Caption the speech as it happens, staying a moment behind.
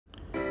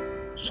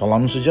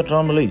Salam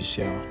sejahtera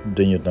Malaysia,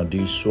 denyut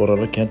nadi suara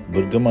rakyat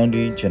bergema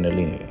di channel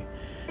ini.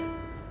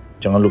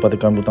 Jangan lupa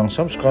tekan butang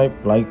subscribe,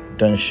 like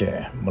dan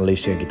share.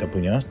 Malaysia kita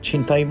punya,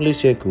 cintai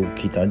Malaysiaku,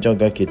 kita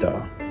jaga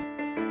kita.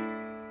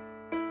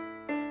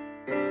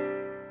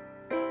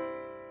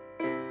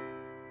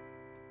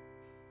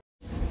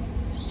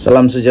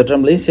 Salam sejahtera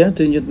Malaysia,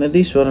 denyut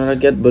nadi suara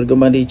rakyat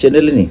bergema di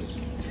channel ini.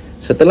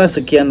 Setelah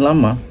sekian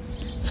lama,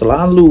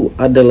 selalu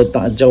ada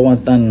letak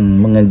jawatan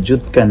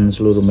mengejutkan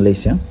seluruh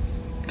Malaysia.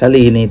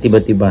 Kali ini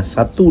tiba-tiba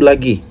satu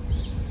lagi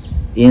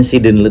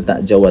insiden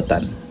letak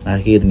jawatan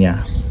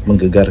akhirnya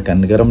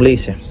menggegarkan negara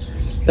Malaysia.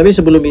 Tapi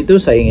sebelum itu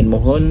saya ingin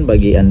mohon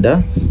bagi anda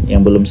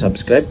yang belum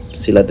subscribe,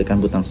 sila tekan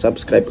butang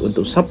subscribe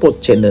untuk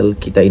support channel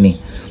kita ini.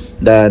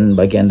 Dan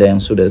bagi anda yang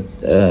sudah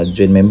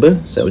join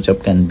member, saya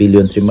ucapkan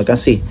bilion terima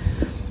kasih.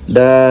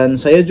 Dan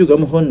saya juga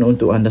mohon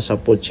untuk anda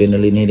support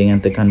channel ini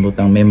dengan tekan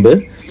butang member.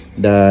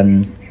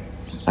 Dan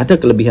ada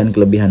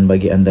kelebihan-kelebihan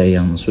bagi anda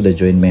yang sudah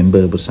join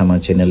member bersama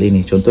channel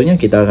ini. Contohnya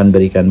kita akan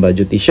berikan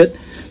baju t-shirt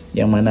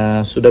yang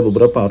mana sudah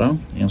beberapa orang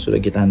yang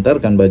sudah kita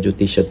hantarkan baju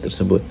t-shirt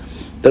tersebut.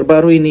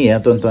 Terbaru ini ya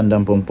tuan-tuan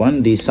dan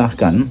puan-puan,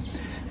 disahkan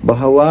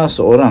bahawa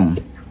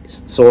seorang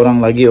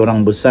lagi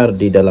orang besar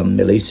di dalam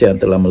Malaysia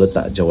telah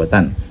meletak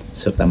jawatan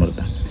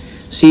serta-merta.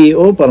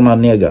 CEO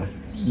Perletakan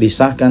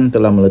disahkan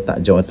telah meletak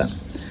jawatan.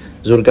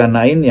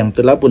 Zulkarnain yang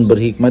telah pun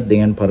berkhidmat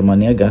dengan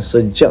Perletakan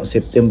sejak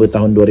September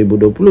tahun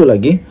 2020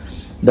 lagi,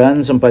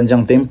 dan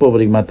sepanjang tempoh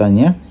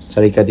perkhidmatannya,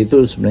 syarikat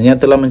itu sebenarnya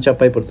telah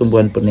mencapai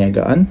pertumbuhan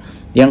perniagaan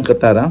yang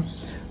ketara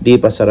di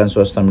pasaran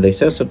swasta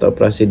Malaysia serta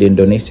operasi di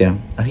Indonesia.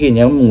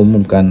 Akhirnya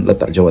mengumumkan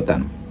letak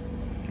jawatan.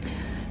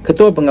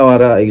 Ketua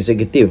Pengawara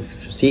Eksekutif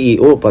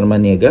CEO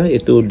Perletakan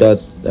iaitu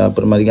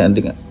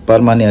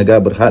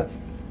Perletakan Berhad,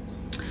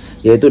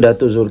 iaitu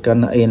Datuk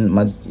Zulkarnain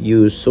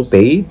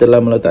Yusufi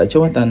telah meletak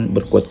jawatan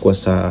berkuat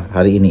kuasa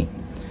hari ini.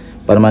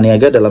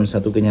 Perletakan dalam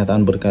satu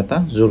kenyataan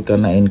berkata,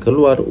 Zulkarnain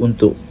keluar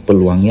untuk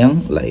peluang yang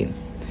lain.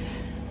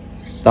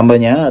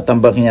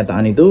 Tanpa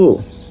kenyataan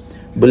itu,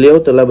 beliau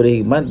telah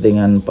berkhidmat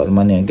dengan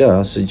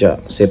Perletakan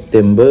sejak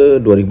September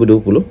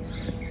 2020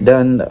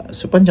 dan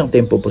sepanjang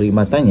tempoh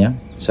perkhidmatannya,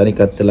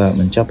 syarikat telah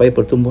mencapai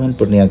pertumbuhan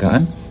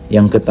perniagaan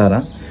yang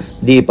ketara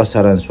di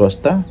pasaran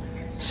swasta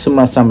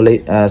semasa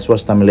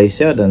swasta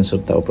Malaysia dan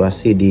serta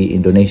operasi di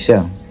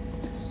Indonesia.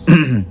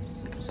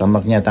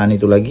 Tanpa kenyataan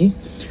itu lagi,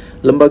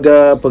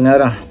 lembaga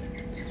pengarah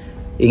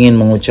ingin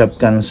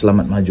mengucapkan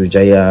selamat maju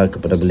jaya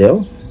kepada beliau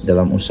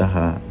dalam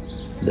usaha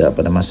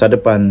pada masa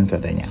depan,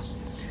 katanya.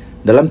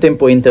 Dalam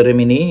tempoh interim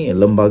ini,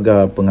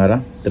 lembaga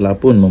pengarah telah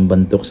pun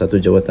membentuk satu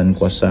jawatan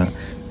kuasa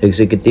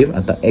eksekutif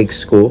atau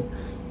EXCO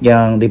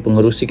yang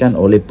dipengerusikan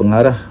oleh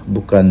pengarah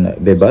bukan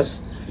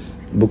bebas,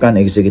 bukan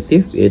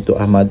eksekutif, iaitu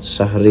Ahmad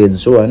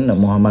Sahridzuan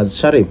Muhammad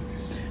Sharif,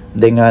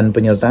 dengan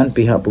penyertaan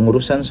pihak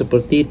pengurusan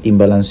seperti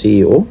timbalan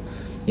CEO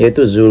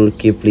iaitu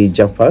Zulkifli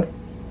Jaafar,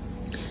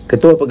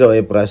 Ketua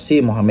Pegawai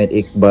Operasi Muhammad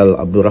Iqbal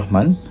Abdul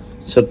Rahman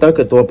serta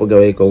Ketua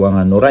Pegawai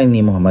Kewangan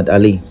Nuraini Muhammad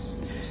Ali.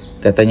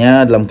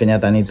 Katanya dalam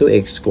kenyataan itu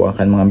EXCO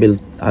akan mengambil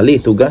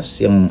alih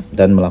tugas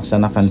dan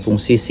melaksanakan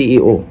fungsi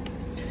CEO.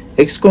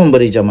 EXCO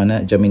memberi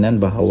jaminan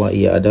bahawa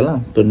ia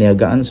adalah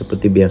perniagaan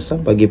seperti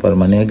biasa bagi para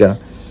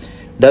peniaga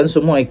dan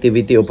semua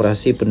aktiviti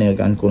operasi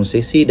perniagaan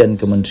konsesi dan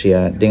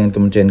dengan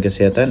Kementerian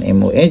Kesihatan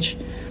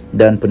MOH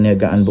dan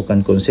perniagaan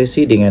bukan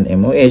konsesi dengan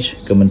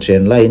MOH,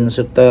 kementerian lain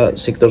serta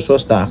sektor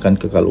swasta akan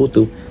kekal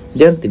utuh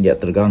dan tidak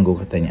terganggu,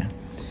 katanya.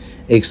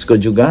 EXCO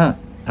juga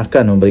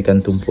akan memberikan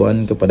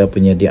tumpuan kepada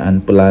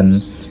penyediaan pelan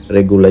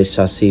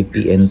regularisasi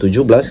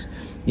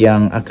PN17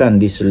 yang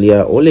akan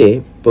diselia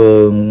oleh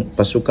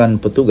pasukan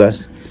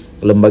petugas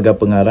lembaga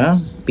pengarah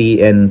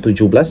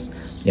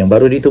PN17 yang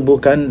baru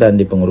ditubuhkan dan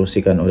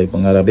dipengerusikan oleh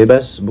pengarah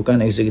bebas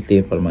bukan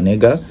eksekutif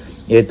Perletakan,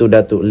 iaitu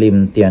Datuk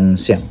Lim Tian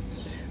Siang.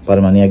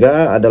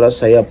 Perletakan adalah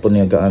sayap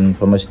perniagaan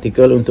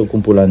farmasikal untuk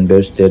kumpulan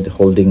Biostead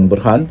Holding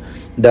Berhad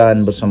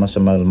dan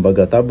bersama-sama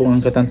Lembaga Tabung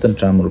Angkatan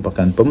Tentera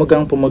merupakan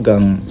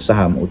pemegang-pemegang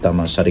saham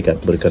utama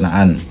syarikat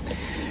berkenaan.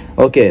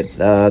 Okey,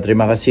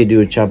 terima kasih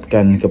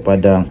diucapkan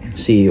kepada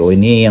CEO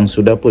ini yang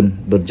sudah pun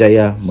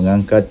berjaya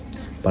mengangkat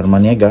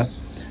Perletakan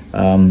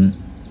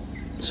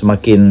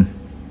semakin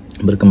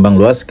berkembang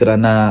luas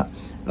kerana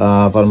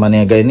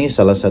Perletakan ini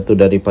salah satu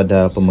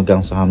daripada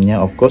pemegang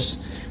sahamnya, of course,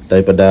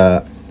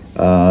 daripada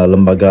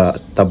Lembaga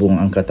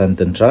Tabung Angkatan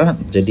Tentera.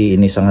 Jadi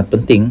ini sangat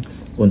penting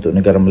untuk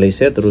negara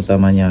Malaysia,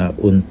 terutamanya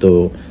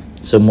untuk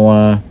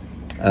semua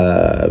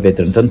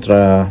veteran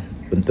tentera,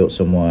 untuk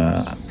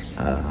semua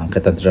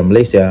Angkatan Tentera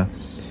Malaysia.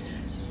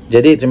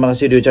 Jadi terima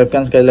kasih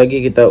diucapkan sekali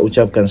lagi. Kita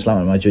ucapkan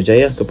selamat maju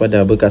jaya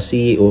kepada bekas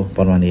CEO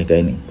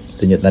Perletakan ini.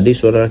 Denyut nadi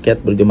suara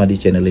rakyat bergema di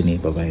channel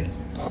ini. Bye bye.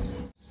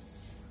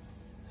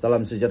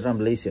 Salam sejahtera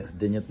Malaysia,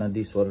 denyut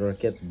nadi suara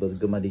rakyat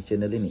bergema di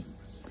channel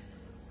ini.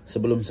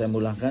 Sebelum saya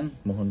mulakan,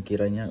 mohon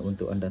kiranya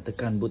untuk anda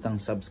tekan butang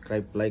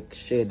subscribe, like,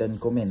 share dan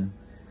komen.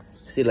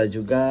 Sila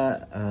juga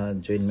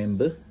join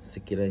member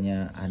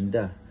sekiranya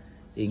anda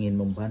ingin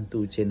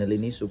membantu channel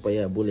ini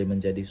supaya boleh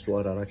menjadi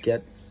suara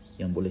rakyat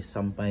yang boleh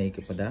sampai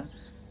kepada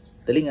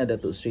telinga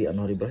Datuk Seri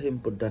Anwar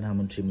Ibrahim, Perdana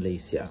Menteri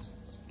Malaysia.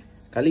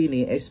 Kali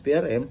ini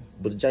SPRM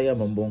berjaya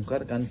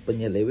membongkarkan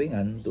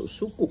penyelewengan untuk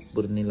sukuk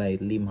bernilai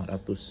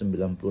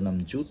 596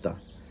 juta.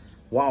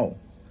 Wow!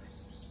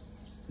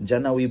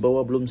 Jana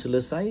wibawa belum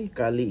selesai,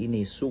 kali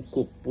ini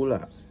sukuk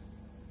pula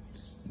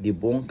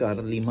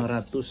dibongkar.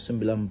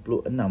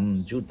 596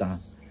 juta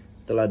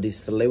telah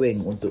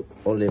diseleweng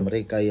oleh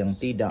mereka yang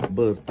tidak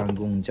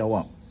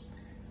bertanggungjawab.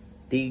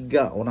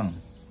 3 orang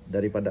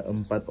daripada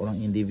 4 orang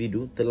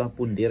individu telah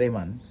pun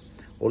direman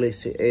oleh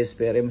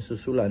SPRM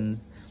susulan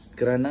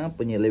kerana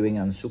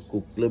penyelewengan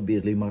sukuk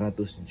lebih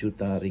 500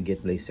 juta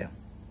ringgit Malaysia.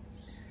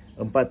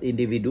 4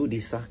 individu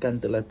disahkan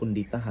telah pun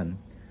ditahan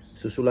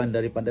susulan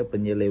daripada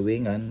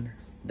penyelewengan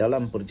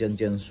dalam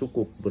perjanjian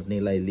sukuk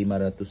bernilai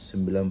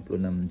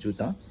 596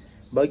 juta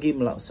bagi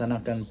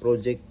melaksanakan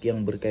projek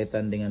yang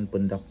berkaitan dengan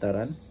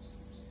pendaftaran,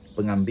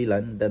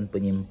 pengambilan dan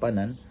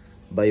penyimpanan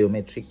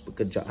biometrik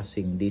pekerja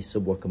asing di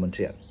sebuah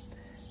kementerian.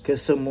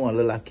 Kesemua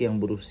lelaki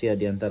yang berusia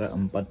di antara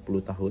 40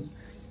 tahun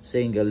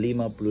sehingga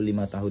 55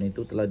 tahun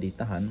itu telah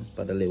ditahan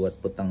pada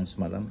lewat petang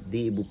semalam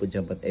di Ibu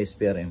Pejabat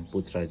SPRM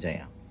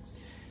Putrajaya.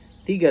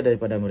 3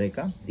 daripada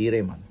mereka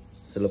direman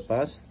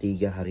selama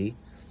 3 hari,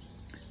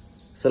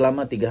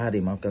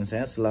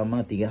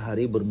 selama 3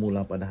 hari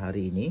bermula pada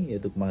hari ini,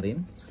 iaitu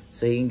kemarin,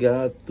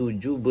 sehingga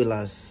 17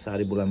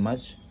 hari bulan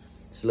Mac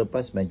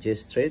selepas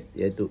Magistrate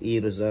iaitu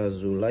Irza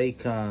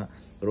Zulaika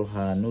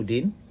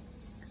Rohanuddin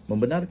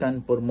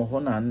membenarkan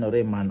permohonan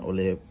reman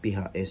oleh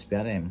pihak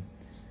SPRM.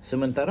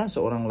 Sementara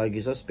seorang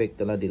lagi suspek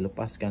telah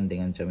dilepaskan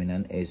dengan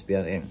jaminan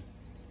SPRM.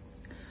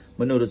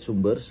 Menurut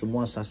sumber,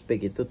 semua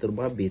suspek itu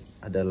terbabit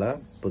adalah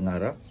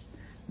pengarah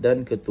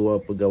dan ketua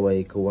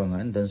pegawai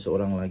kewangan dan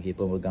seorang lagi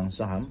pemegang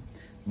saham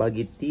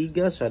bagi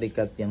 3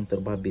 syarikat yang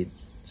terbabit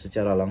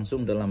secara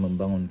langsung dalam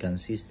membangunkan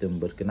sistem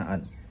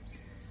berkenaan.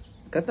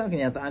 Kata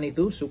kenyataan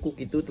itu, sukuk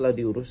itu telah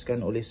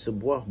diuruskan oleh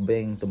sebuah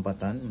bank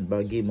tempatan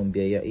bagi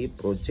membiayai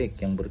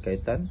projek yang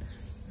berkaitan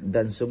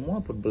dan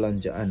semua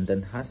perbelanjaan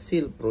dan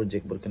hasil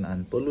projek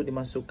berkenaan perlu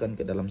dimasukkan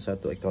ke dalam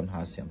satu akaun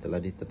khas yang telah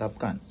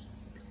ditetapkan.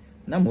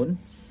 Namun,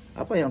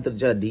 apa yang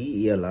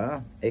terjadi ialah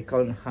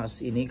akaun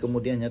khas ini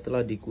kemudiannya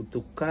telah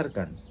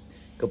ditukarkan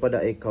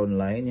kepada akaun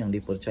lain yang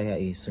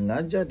dipercayai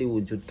sengaja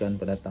diwujudkan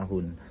pada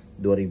tahun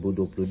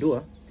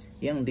 2022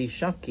 yang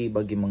disyaki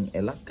bagi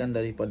mengelakkan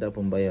daripada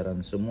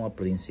pembayaran semua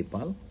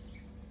prinsipal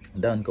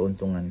dan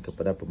keuntungan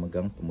kepada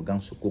pemegang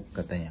sukuk,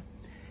 katanya.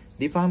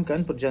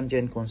 Difahamkan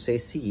perjanjian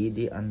konsesi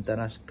di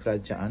antara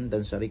kerajaan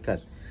dan syarikat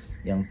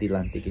yang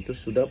dilantik itu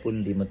sudah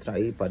pun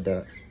dimeterai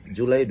pada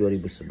Julai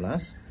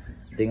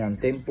 2011 dengan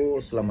tempoh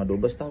selama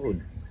 12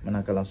 tahun,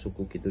 manakala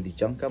sukuk itu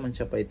dijangka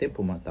mencapai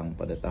tempoh matang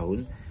pada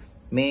tahun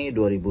Mei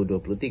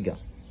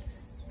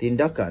 2023.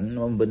 Tindakan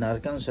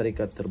membenarkan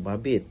syarikat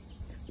terbabit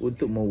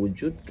untuk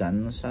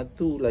mewujudkan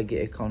satu lagi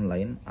akaun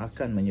lain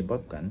akan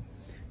menyebabkan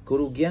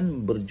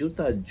kerugian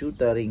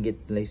berjuta-juta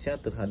ringgit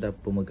Malaysia terhadap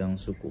pemegang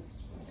sukuk.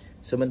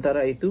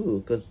 Sementara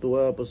itu,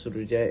 Ketua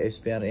Pesuruhjaya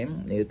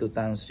SPRM iaitu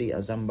Tan Sri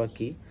Azam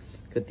Baki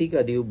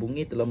ketika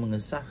dihubungi telah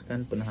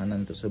mengesahkan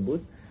penahanan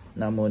tersebut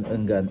namun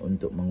enggan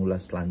untuk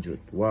mengulas lanjut.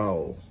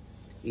 Wow,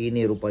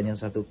 ini rupanya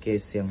satu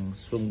kes yang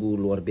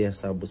sungguh luar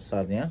biasa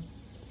besarnya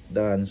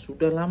dan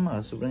sudah lama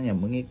sebenarnya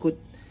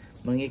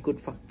mengikut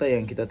fakta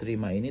yang kita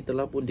terima ini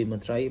telah pun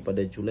dimeterai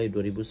pada Julai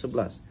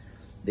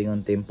 2011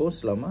 dengan tempoh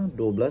selama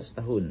 12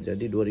 tahun.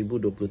 Jadi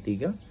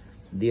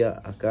 2023 dia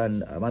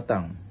akan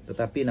matang.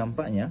 Tetapi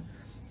nampaknya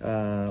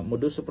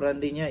modus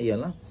operandinya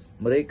ialah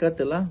mereka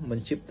telah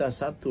mencipta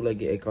satu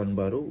lagi akaun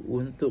baru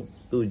untuk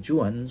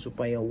tujuan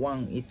supaya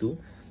wang itu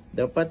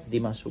dapat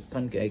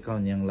dimasukkan ke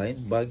akaun yang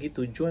lain bagi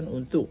tujuan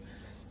untuk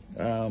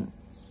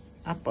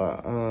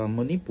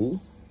menipu,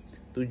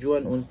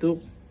 tujuan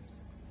untuk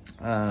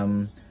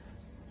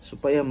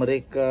supaya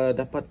mereka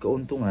dapat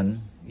keuntungan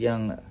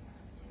yang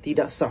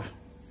tidak sah.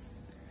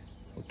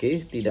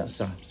 Okey, tidak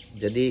sah.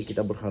 Jadi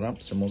kita berharap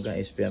semoga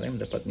SPRM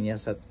dapat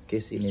menyiasat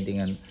kes ini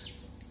dengan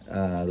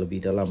lebih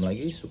dalam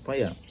lagi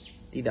supaya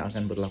tidak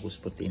akan berlaku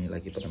seperti ini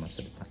lagi pada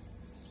masa depan.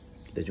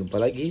 Kita jumpa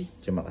lagi.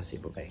 Terima kasih.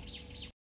 Bye-bye.